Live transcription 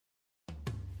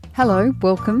Hello,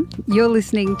 welcome. You're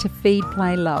listening to Feed,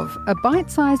 Play, Love, a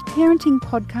bite-sized parenting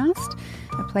podcast,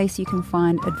 a place you can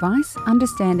find advice,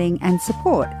 understanding and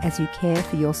support as you care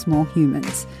for your small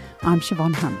humans. I'm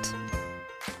Siobhan Hunt.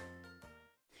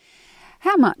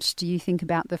 How much do you think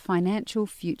about the financial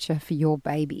future for your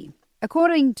baby?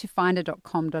 According to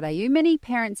finder.com.au, many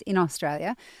parents in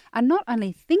Australia are not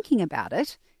only thinking about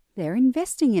it, they're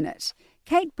investing in it.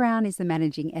 Kate Browne is the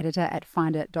managing editor at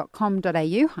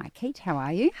finder.com.au. Hi, Kate. How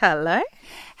are you? Hello.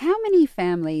 How many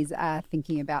families are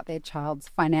thinking about their child's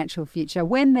financial future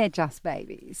when they're just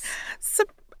babies?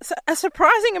 A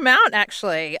surprising amount,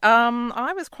 actually.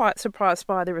 I was quite surprised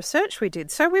by the research we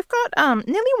did. So we've got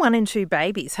nearly 1 in 2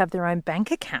 babies have their own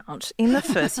bank account in the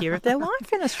first year of their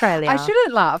life in Australia. I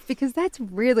shouldn't laugh because that's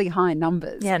really high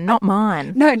numbers. Yeah, not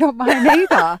mine. No, not mine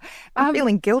either. I'm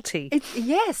feeling guilty.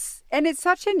 Yes, and it's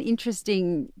such an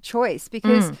interesting choice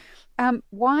because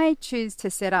why choose to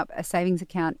set up a savings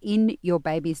account in your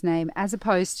baby's name as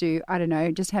opposed to, I don't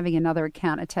know, just having another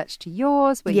account attached to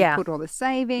yours where you put all the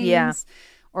savings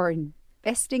or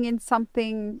investing in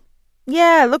something?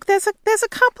 Yeah, look, there's a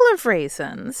couple of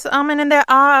reasons. And there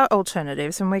are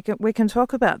alternatives, and we can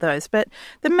talk about those. But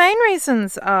the main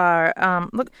reasons are,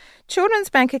 children's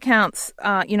bank accounts,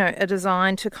 are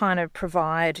designed to kind of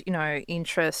provide,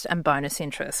 interest and bonus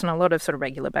interest. And a lot of sort of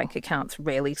regular bank accounts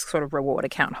rarely sort of reward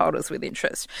account holders with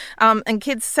interest. And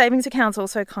kids' savings accounts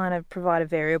also kind of provide a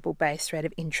variable base rate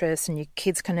of interest, and your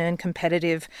kids can earn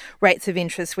competitive rates of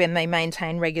interest when they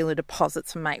maintain regular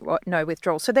deposits and make no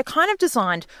withdrawals. So they're kind of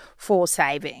designed for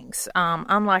savings,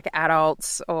 unlike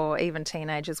adults or even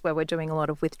teenagers where we're doing a lot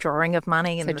of withdrawing of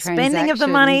money and the spending of the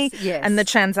money and the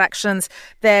transactions.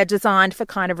 They're designed for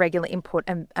kind of regular input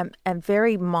and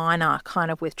very minor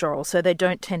kind of withdrawals, so they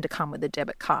don't tend to come with a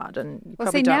debit card, and you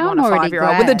probably don't want a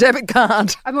 5-year-old with a debit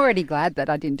card. I'm already glad that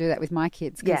I didn't do that with my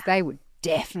kids because they would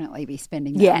definitely be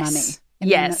spending that money.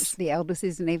 And the eldest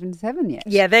isn't even 7 yet.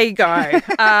 Yeah, there you go.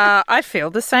 I feel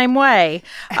the same way.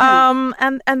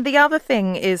 And the other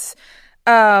thing is,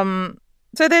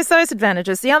 so there's those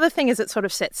advantages. The other thing is it sort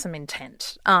of sets some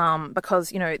intent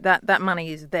because, that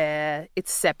money is there.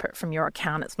 It's separate from your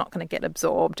account. It's not going to get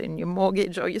absorbed in your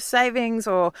mortgage or your savings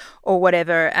or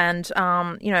whatever. And,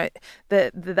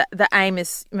 the aim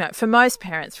is, for most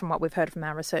parents, from what we've heard from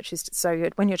our research, is so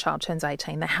when your child turns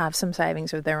 18, they have some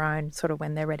savings of their own sort of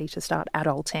when they're ready to start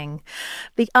adulting.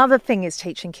 The other thing is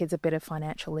teaching kids a bit of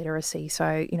financial literacy.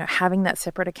 So, having that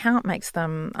separate account makes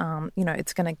them,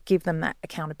 it's going to give them that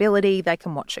accountability. They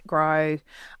can watch it grow,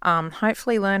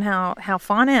 hopefully learn how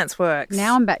finance works.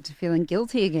 Now I'm back to feeling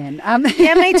guilty again.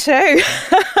 Yeah, me too.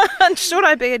 Should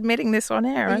I be admitting this on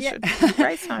air? I should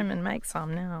race home and make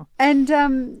some now.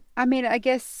 And I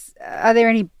guess, are there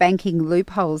any banking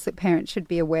loopholes that parents should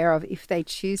be aware of if they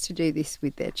choose to do this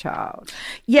with their child?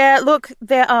 Yeah, look,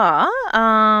 there are.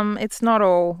 It's not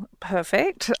all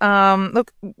perfect.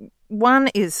 Look, one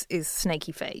is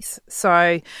sneaky fees.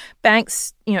 So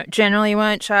banks, generally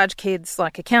won't charge kids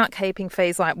like account keeping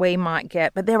fees like we might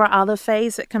get, but there are other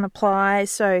fees that can apply.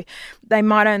 So they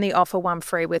might only offer one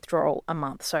free withdrawal a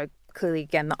month. So clearly,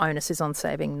 again, the onus is on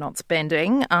saving, not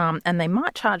spending. And they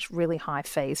might charge really high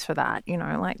fees for that,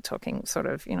 like talking sort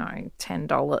of,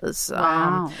 $10.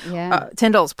 Wow, yeah.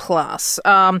 $10 plus.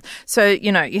 So,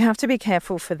 you have to be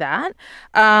careful for that.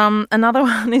 Another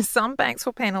one is some banks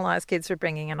will penalise kids for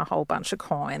bringing in a whole bunch of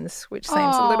coins, which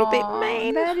seems a little bit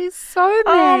mean. That is so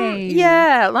mean.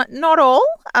 Yeah, like not all,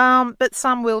 but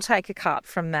some will take a cut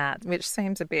from that, which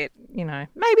seems a bit,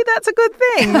 maybe that's a good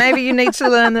thing. Maybe you need to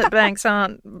learn that banks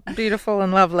aren't beautiful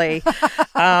and lovely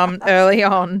early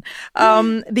on.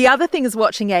 The other thing is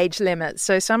watching age limits.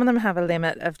 So some of them have a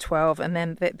limit of 12 and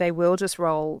then they will just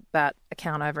roll that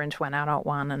account over into an adult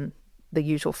one and the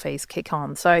usual fees kick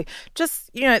on. So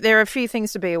just, there are a few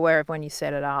things to be aware of when you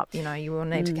set it up. You will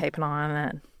need to keep an eye on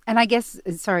it. And I guess,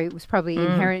 it was probably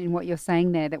inherent in what you're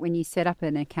saying there, that when you set up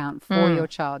an account for your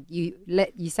child, you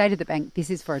say to the bank, this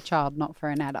is for a child, not for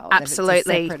an adult. Absolutely. It's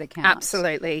a separate account.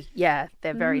 Absolutely. Yeah,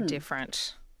 they're very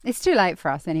different. It's too late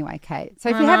for us anyway, Kate. So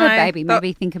if you have a baby,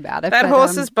 maybe think about it. That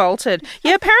horse is bolted.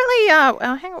 Yeah, apparently,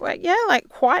 like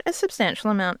quite a substantial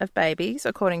amount of babies,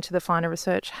 according to the Finder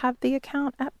research, have the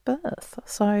account at birth.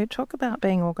 So talk about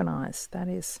being organised. That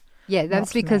is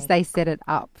that's because they set it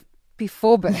up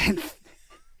before birth.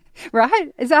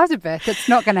 Right? It's after birth. It's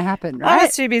not going to happen, right? I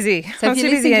was too busy. So if you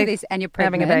listen to this and you're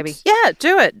pregnant, having a baby, yeah,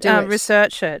 do it.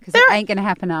 Research it. Because it ain't going to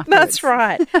happen afterwards. That's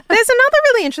right. There's another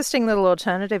really interesting little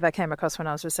alternative I came across when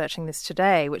I was researching this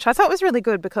today, which I thought was really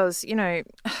good because, you know,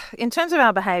 in terms of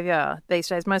our behaviour these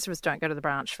days, most of us don't go to the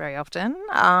branch very often.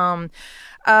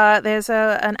 There's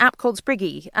an app called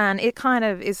Spriggy, and it kind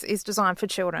of is designed for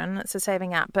children. It's a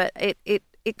saving app, but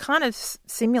it kind of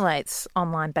simulates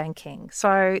online banking.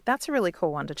 So that's a really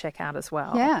cool one to check out as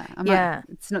well. Yeah.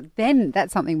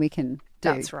 That's something we can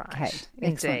do. That's right. Kate.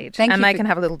 Indeed. Thank you. And they can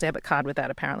have a little debit card with that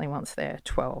apparently once they're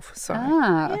 12. So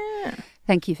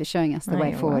Thank you for showing us the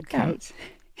way forward, welcome. Kate.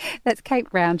 That's Kate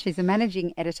Browne. She's a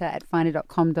managing editor at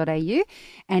finder.com.au.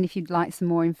 And if you'd like some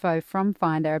more info from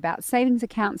Finder about savings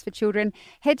accounts for children,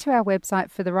 head to our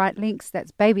website for the right links.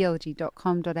 That's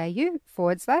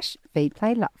babyology.com.au/Feed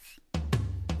Play Love.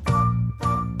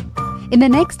 In the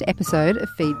next episode of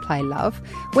Feed Play Love,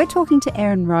 we're talking to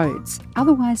Erin Rhodes,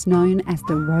 otherwise known as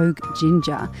the Rogue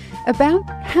Ginger, about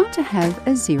how to have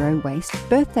a zero-waste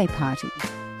birthday party.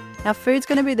 Now, food's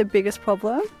going to be the biggest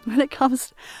problem when it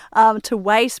comes to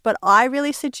waste, but I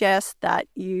really suggest that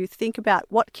you think about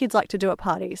what kids like to do at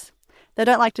parties. They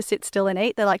don't like to sit still and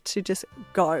eat. They like to just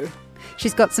go.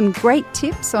 She's got some great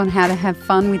tips on how to have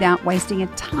fun without wasting a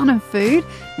ton of food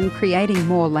and creating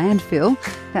more landfill.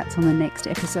 That's on the next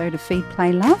episode of Feed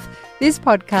Play Love. This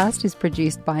podcast is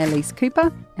produced by Elise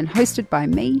Cooper and hosted by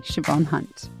me, Siobhan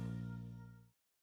Hunt.